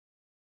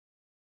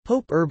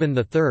Pope Urban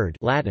III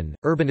Latin,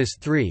 Urbanus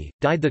III,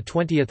 died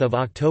 20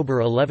 October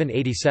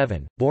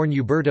 1187, born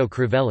Uberto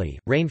Crivelli,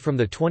 reigned from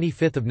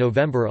 25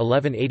 November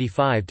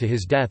 1185 to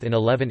his death in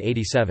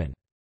 1187.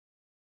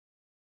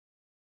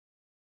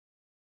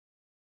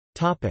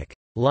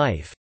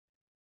 Life.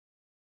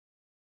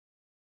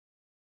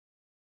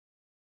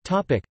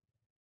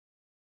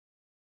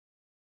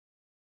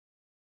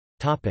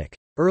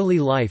 Early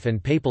life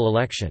and papal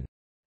election.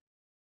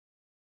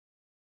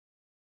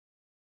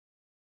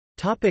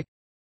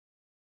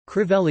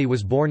 Crivelli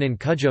was born in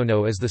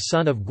Cuggiono as the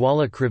son of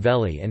Guala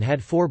Crivelli and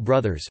had 4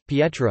 brothers,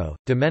 Pietro,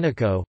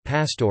 Domenico,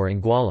 Pastor and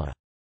Guala.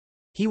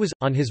 He was,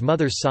 on his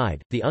mother's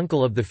side, the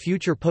uncle of the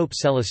future Pope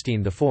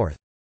Celestine IV.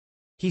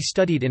 He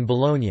studied in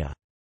Bologna.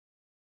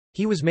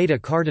 He was made a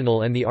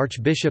cardinal and the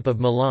Archbishop of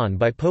Milan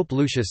by Pope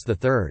Lucius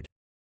III.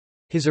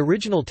 His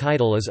original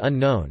title is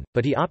unknown,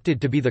 but he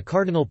opted to be the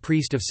cardinal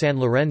priest of San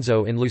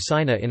Lorenzo in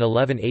Lucina in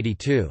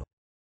 1182.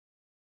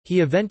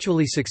 He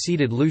eventually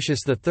succeeded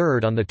Lucius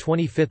III on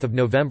 25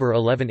 November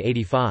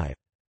 1185.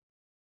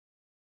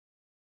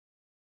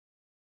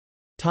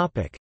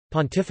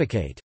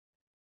 Pontificate.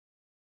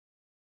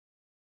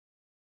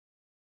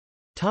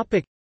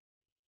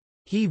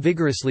 He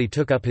vigorously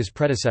took up his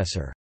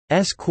predecessor's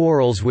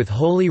quarrels with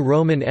Holy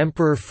Roman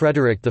Emperor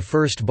Frederick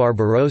I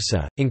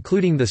Barbarossa,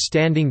 including the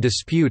standing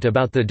dispute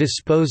about the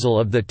disposal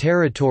of the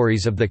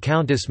territories of the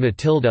Countess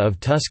Matilda of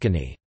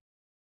Tuscany.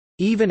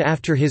 Even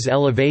after his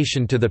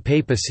elevation to the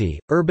papacy,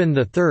 Urban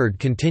III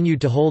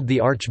continued to hold the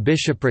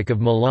Archbishopric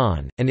of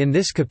Milan, and in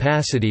this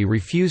capacity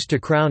refused to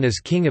crown as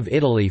King of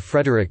Italy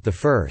Frederick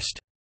I's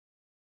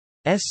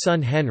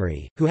son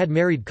Henry, who had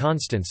married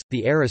Constance,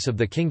 the heiress of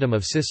the Kingdom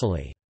of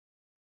Sicily.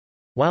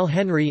 While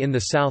Henry in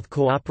the south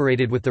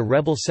cooperated with the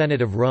rebel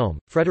Senate of Rome,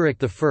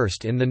 Frederick I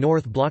in the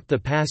north blocked the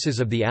passes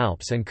of the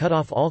Alps and cut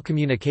off all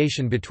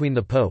communication between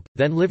the Pope,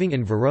 then living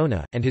in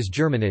Verona, and his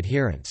German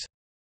adherents.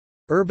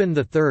 Urban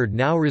III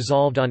now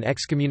resolved on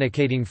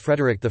excommunicating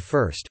Frederick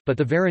I, but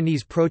the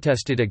Veronese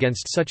protested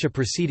against such a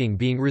proceeding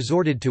being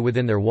resorted to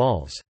within their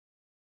walls.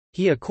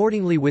 He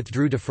accordingly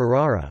withdrew to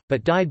Ferrara,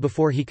 but died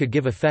before he could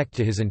give effect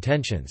to his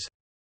intentions.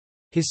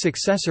 His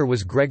successor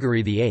was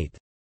Gregory VIII.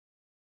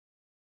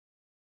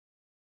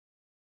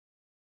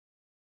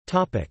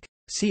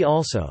 See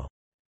also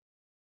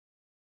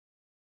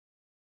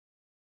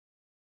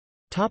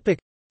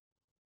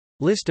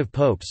List of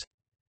popes.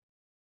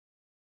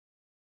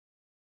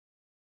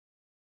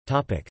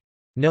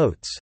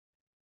 Notes.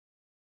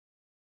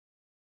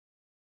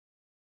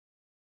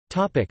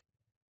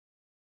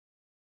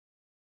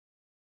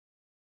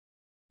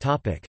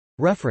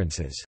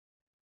 References.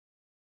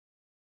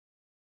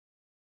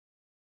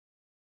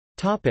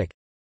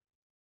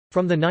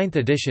 From the 9th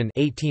edition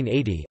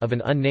 1880 of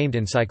an unnamed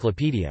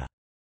encyclopedia.